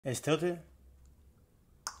It's tilted?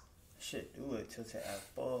 Shit, do it tilted at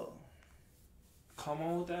full. Come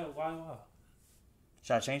on with that. Why?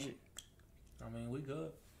 Should I change it? I mean, we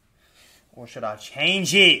good. Or should I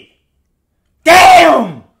change it?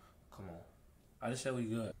 Damn! Come on. I just said we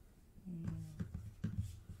good.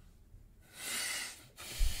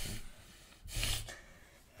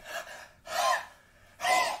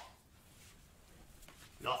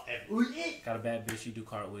 Got a bad bitch, you do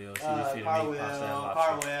cartwheels. Cartwheel,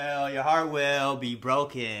 your heart will be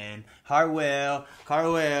broken. Heart will,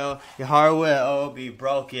 your heart will be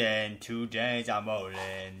broken. 2 chains I'm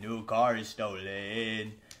holding, new car is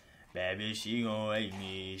stolen. Bad bitch, she gon' hate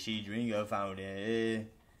me, she drink a fountain.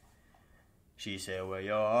 She said, where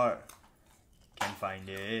your heart, can't find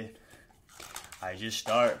it. I just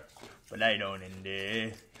start, but I don't end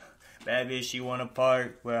it. Bad bitch, she wanna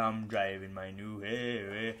park where I'm driving my new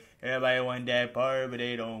hair. Everybody want that part, but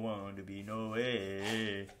they don't want to be no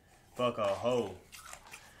way. Fuck a hoe.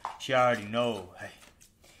 She already know. Hey,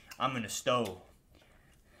 I'm in the stove.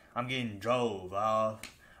 I'm getting drove off.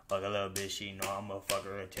 Fuck a little bitch, she know I'ma fuck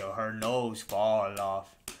her till her nose fall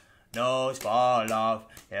off. Nose fall off.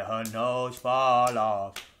 Yeah, her nose fall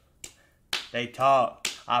off. They talk,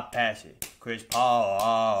 I pass it. Chris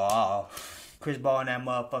Paul. Chris Ball and that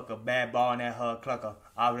motherfucker, bad ball and that her clucker.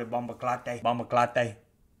 Abre bomba clate.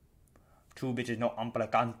 2 bitches, no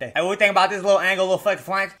amplacante. Hey, what you think about this little angle, little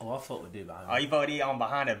flank? Oh, I fuck with it behind me. Oh, you fuck with it on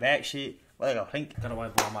behind the back shit? What like a think? Got a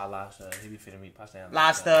white boy on my lobster. He be fitting me pasta.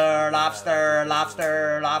 Lobster.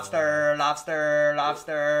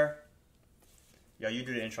 Yo, you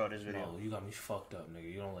do the intro of this video. No, you got me fucked up, nigga.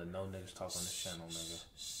 You don't let no niggas talk on this channel, nigga.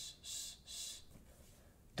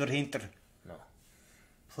 Do the intro. No.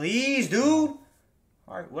 Please, dude.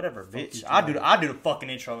 Alright, whatever, bitch. I do the fucking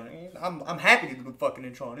intro. I'm happy to do the fucking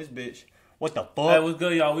intro on this bitch. What the fuck? Hey, what's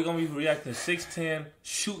good, y'all? We gonna be reacting to 6'10"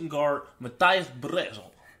 shooting guard MANTIS Buzelis.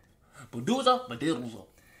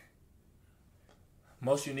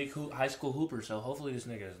 Most unique high school hooper, so hopefully this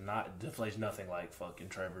nigga deflates nothing like fucking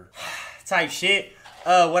Trevor. Type shit.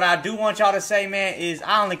 What I do want y'all to say, man, is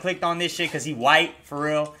I only clicked on this shit because he white, for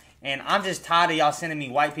real. And I'm just tired of y'all sending me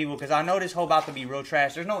white people because I know this whole about to be real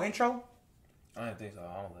trash. There's no intro? I don't think so.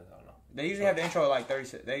 I don't think so, no. They usually have the intro at like 30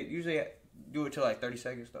 seconds. They usually do it to like 30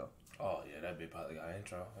 seconds, though. Oh, yeah, that bitch probably got an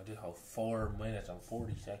intro. I did hold 4 minutes and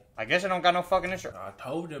 40 seconds. I guess I don't got no fucking intro. I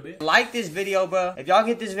told you, bitch. Like this video, bro. If y'all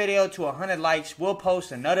get this video to 100 likes, we'll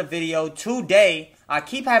post another video today. I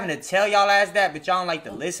keep having to tell y'all as that, but y'all don't like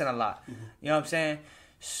to listen a lot. You know what I'm saying?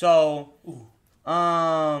 So,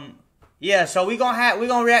 yeah, so we gonna react, you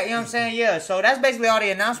know what I'm saying? Yeah, so that's basically all the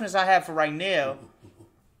announcements I have for right now.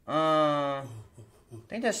 I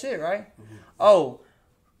think that's it, right? Oh,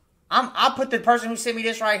 I put the person who sent me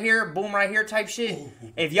this right here, boom right here type shit.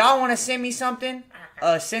 If y'all want to send me something,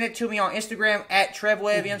 send it to me on Instagram at Trevwev, you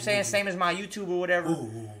know what I'm saying? Same as my YouTube or whatever.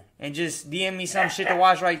 And just DM me some shit to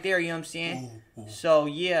watch right there, you know what I'm saying? So,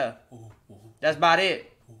 yeah, that's about it.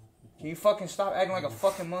 Can you fucking stop acting like a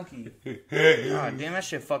fucking monkey? God damn, that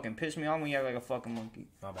shit fucking pissed me off when you act like a fucking monkey.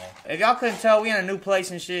 My bad. If y'all couldn't tell, we in a new place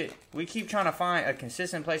and shit. We keep trying to find a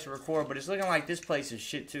consistent place to record, but it's looking like this place is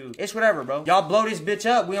shit too. It's whatever, bro. Y'all blow this bitch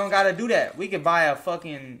up, we don't gotta do that. We could buy a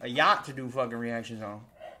yacht to do fucking reactions on.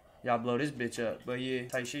 Y'all blow this bitch up. But yeah,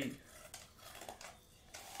 tight shit.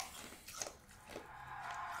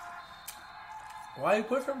 Why you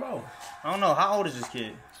put for both? I don't know. How old is this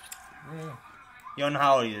kid? Yeah. You don't know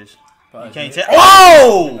how old he is. But you can't tell.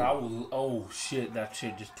 Oh! Oh shit! That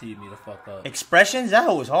shit just teed me the fuck up. Expressions? That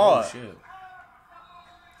hoe was hard. Oh shit!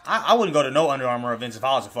 I wouldn't go to no Under Armour events if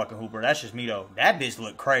I was a fucking hooper. That's just me though. That bitch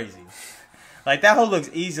look crazy. Like that hoe looks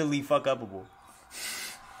easily fuck upable.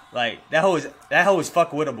 Like that hoe is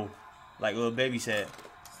fuck wittable. Like Lil Baby said.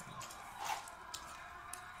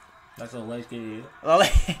 That's a light skin. That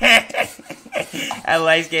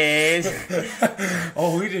light skin.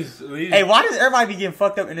 Oh, we just. Hey, why does everybody be getting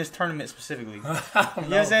fucked up in this tournament specifically? You know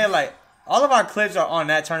what I'm saying? Like, all of our clips are on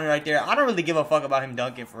that tournament right there. I don't really give a fuck about him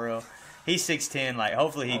dunking for real. He's 6'10". Like,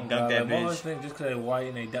 hopefully he dunked that bitch. Just because they're white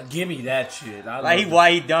and they dunk. Give me that shit. Like, he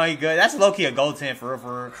white, he dunk, he good. That's low-key a gold 10 for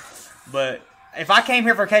real. But if I came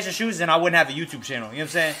here for catch and shoots, then I wouldn't have a YouTube channel. You know what I'm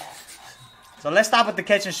saying? So let's stop with the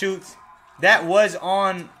catch and shoots. That was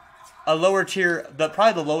on a lower tier,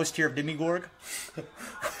 probably the lowest tier of Demigorg.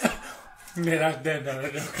 Man,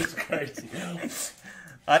 that's crazy.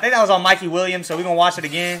 I think that was on Mikey Williams, so we're going to watch it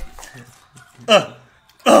again.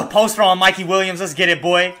 Poster on Mikey Williams. Let's get it,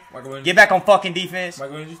 boy. Get back on fucking defense.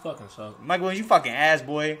 Mikey Williams, you fucking suck. Mikey Williams, you fucking ass,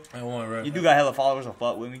 boy. I want it right. You do got hella followers, so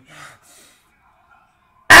fuck with me.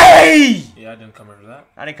 Hey! Yeah, I didn't come here for that.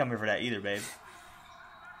 I didn't come here for that either, babe.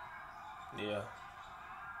 Yeah.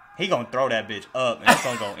 he gonna throw that bitch up and it's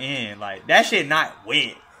gonna go in. Like, that shit not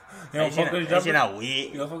wet. That shit not wet.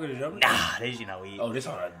 You don't fuck with the jumper? Nah, that shit not wet. Oh, this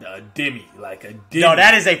on a demi. Like a demi. No,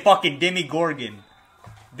 that is a fucking Demi Gorgon.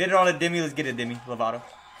 Did it on a Demi, let's get a Demi. Lovato.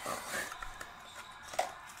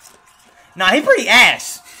 Nah, he pretty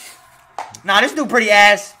ass. Nah, this dude pretty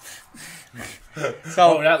ass.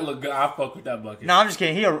 So, oh, that look good. I fuck with that bucket. Nah, I'm just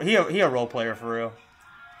kidding. He a role player for real.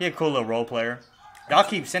 He a cool little role player. Y'all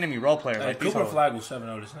keep sending me role players. Hey, Like Cooper Flag was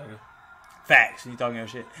 7-0 this nigga. Facts. You talking your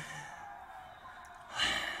shit.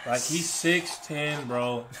 Like, he's 6'10",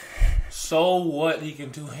 bro. So what? He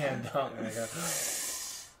can two-hand dunk,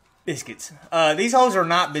 nigga. Biscuits. These hoes are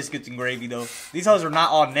not biscuits and gravy, though. These hoes are not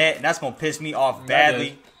all net, and that's going to piss me off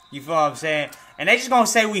badly. You feel what I'm saying? And they just going to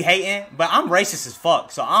say we hating, but I'm racist as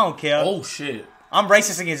fuck, so I don't care. Oh, shit. I'm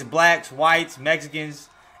racist against blacks, whites, Mexicans,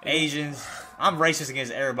 Asians. I'm racist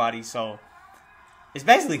against everybody, so it's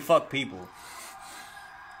basically fuck people.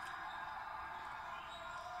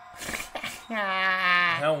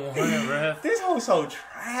 That one, ref. This hoe so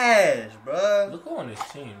trash, bro. Look who on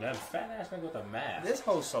this team. That fat ass nigga with a mask. This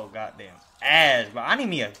hoe so goddamn ass, bro. I need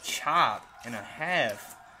me a chop and a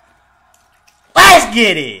half. Let's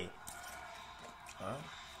get it. Huh?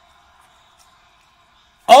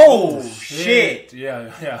 Oh, shit.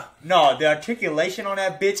 Yeah. No, the articulation on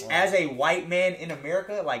that bitch as a white man in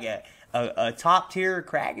America, like a top tier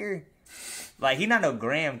cracker. Like, he not no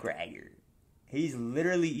graham cracker. He's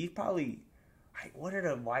probably, like, what are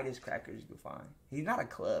the whitest crackers you can find? He's not a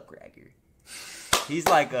club cracker. He's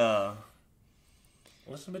like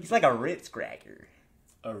he's like a Ritz cracker.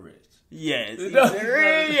 A Ritz. Yes, he's a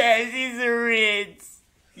Ritz. Yes, he's a Ritz.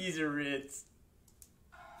 He's a Ritz.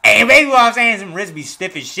 Hey, maybe what I'm saying is some Ritz be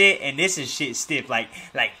stiff as shit, and this is shit stiff. Like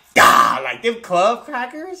them club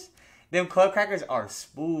crackers. Them club crackers are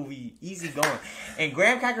smooth, easy going. And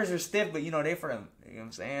graham crackers are stiff, but, you know, they for them. You know what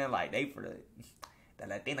I'm saying? Like, they for the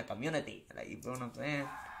Latina community. Like, you feel what I'm saying?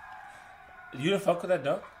 You didn't fuck with that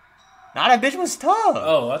dunk? Nah, that bitch was tough.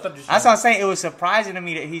 Oh, I thought you said... That's what I'm saying. It was surprising to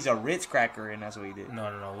me that he's a Ritz cracker, and that's what he did. No.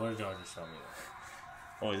 What did y'all just tell me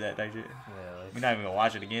that? Oh, is that type shit? Yeah, like... We're not even gonna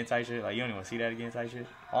watch it again type shit? Like, you don't even see that again type shit?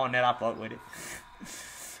 On that, I fuck with it.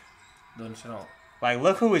 Doing shit on. Like,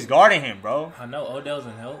 look who is guarding him, bro. I know, Odell's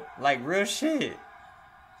in help. Like, real shit.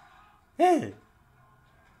 Yeah.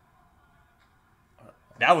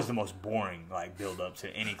 That was the most boring, like, build-up to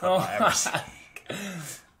any club I ever seen.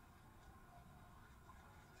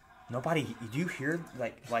 Nobody, do you hear,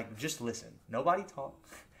 like, just listen. Nobody talk.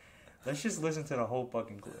 Let's just listen to the whole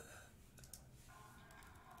fucking clip.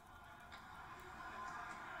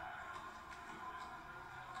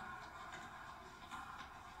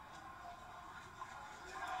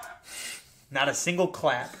 Not a single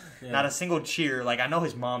clap. Yeah. Not a single cheer. Like, I know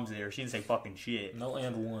his mom's there. She didn't say fucking shit. No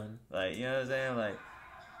and one. Like, you know what I'm saying? Like,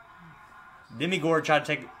 Demi Gore tried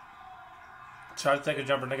to take a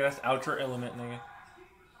jumper, nigga. That's outer element, nigga.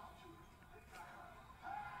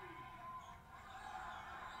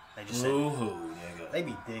 They just nigga. They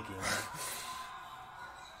be dicking.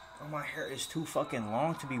 Oh, my hair is too fucking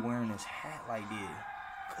long to be wearing this hat like this.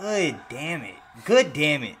 Good damn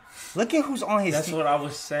it. Look at who's on his That's team. what I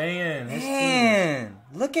was saying. Man,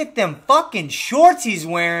 look at them fucking shorts he's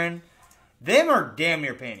wearing. Them are damn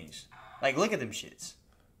near panties. Like, look at them shits.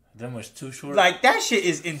 Them was too short. Like, that shit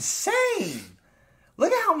is insane.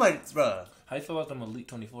 Look at how much, bruh. How you feel about them Elite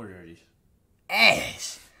 24 jerseys?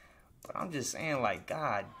 Ass. But I'm just saying, like,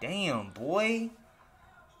 god damn, boy.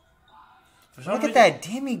 Look at that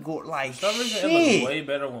Demi Gore. Like, for some reason, shit. It looks way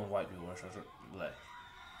better when white people wear shorts. Like,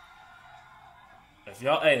 if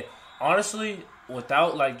y'all, hey, honestly,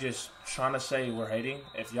 without, like, just trying to say we're hating,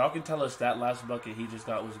 if y'all can tell us that last bucket he just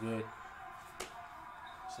got was good,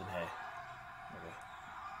 then hey. Okay.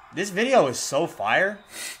 This video is so fire.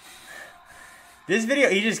 This video,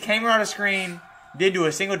 he just came around the screen, did do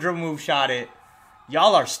a single dribble move, shot it.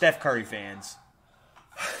 Y'all are Steph Curry fans.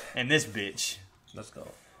 And this bitch. Let's go.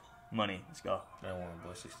 Money. Let's go. That one,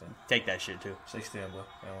 boy. 16. Take that shit, too. 16, boy.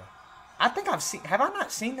 That one. I think I've seen... Have I not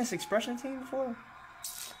seen this expression team before?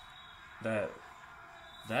 That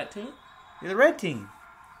team? Yeah, the red team.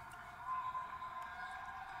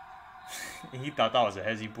 He thought that was a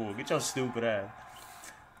hezzy pool. Get your stupid ass.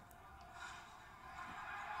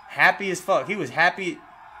 Happy as fuck. He was happy...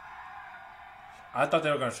 I thought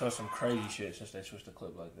they were going to show some crazy shit since they switched the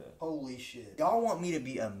clip like that. Holy shit. Y'all want me to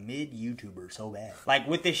be a mid-YouTuber so bad. Like,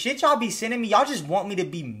 with the shit y'all be sending me, y'all just want me to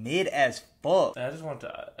be mid as fuck. I just want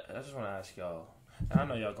to ask y'all, I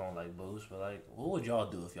know y'all gonna like boost, but like, what would y'all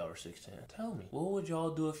do if y'all were 6'10"? Tell me. What would y'all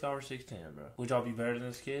do if y'all were 6'10", bro? Would y'all be better than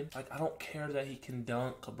this kid? Like, I don't care that he can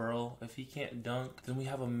dunk, bro. If he can't dunk, then we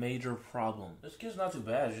have a major problem. This kid's not too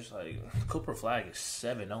bad. It's just like, Cooper Flag is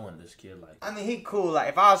 7-0 in this kid. Like, I mean, he cool. Like,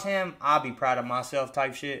 if I was him, I'd be proud of myself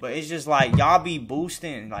type shit. But it's just like, y'all be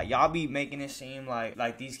boosting. Like, y'all be making it seem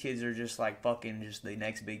like these kids are just like fucking just the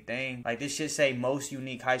next big thing. Like, this shit say most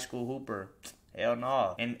unique high school hooper. Hell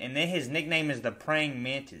no. And then his nickname is the Praying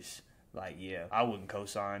Mantis. Like, yeah, I wouldn't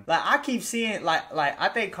co-sign. Like, I keep seeing, like I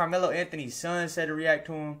think Carmelo Anthony's son said to react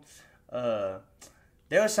to him.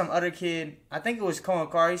 There was some other kid, I think it was Cohen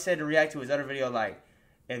Carr, he said to react to his other video, like,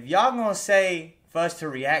 if y'all gonna say for us to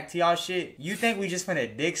react to y'all shit, you think we just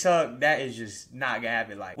finna dick suck? That is just not gonna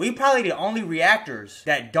happen. Like, we probably the only reactors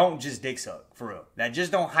that don't just dick suck, for real. That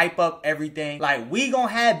just don't hype up everything. Like, we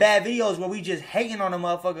gonna have bad videos where we just hating on a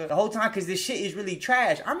motherfucker the whole time because this shit is really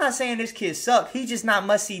trash. I'm not saying this kid suck. He just not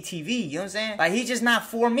must-see TV, you know what I'm saying? Like, he just not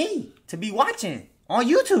for me to be watching on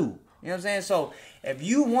YouTube. You know what I'm saying? So, if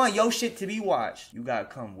you want your shit to be watched, you gotta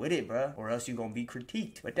come with it, bruh. Or else you gonna be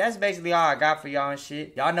critiqued. But that's basically all I got for y'all and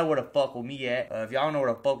shit. Y'all know where the fuck with me at. If y'all know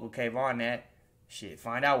where the fuck with Kayvon at, shit,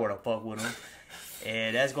 find out where the fuck with him.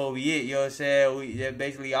 And that's gonna be it, you know what I'm saying? That's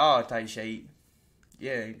basically all type shit.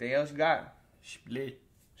 Yeah, anything else you got? split.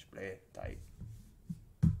 Split, type.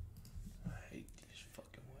 I hate these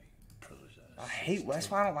fucking white privileged. That's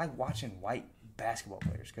why I don't like watching white basketball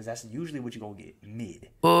players. Because that's usually what you gonna get, mid.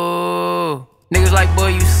 Ooh. Niggas like, boy,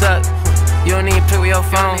 you suck. You don't even pick with your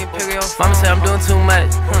phone. Mama said I'm doing too much.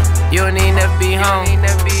 You don't even never be home.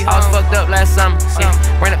 I was fucked up last summer. Yeah.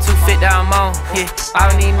 Ran up 2 fit down on. Yeah. I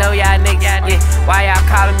don't even know y'all niggas. Yeah. Why y'all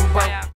calling me boy?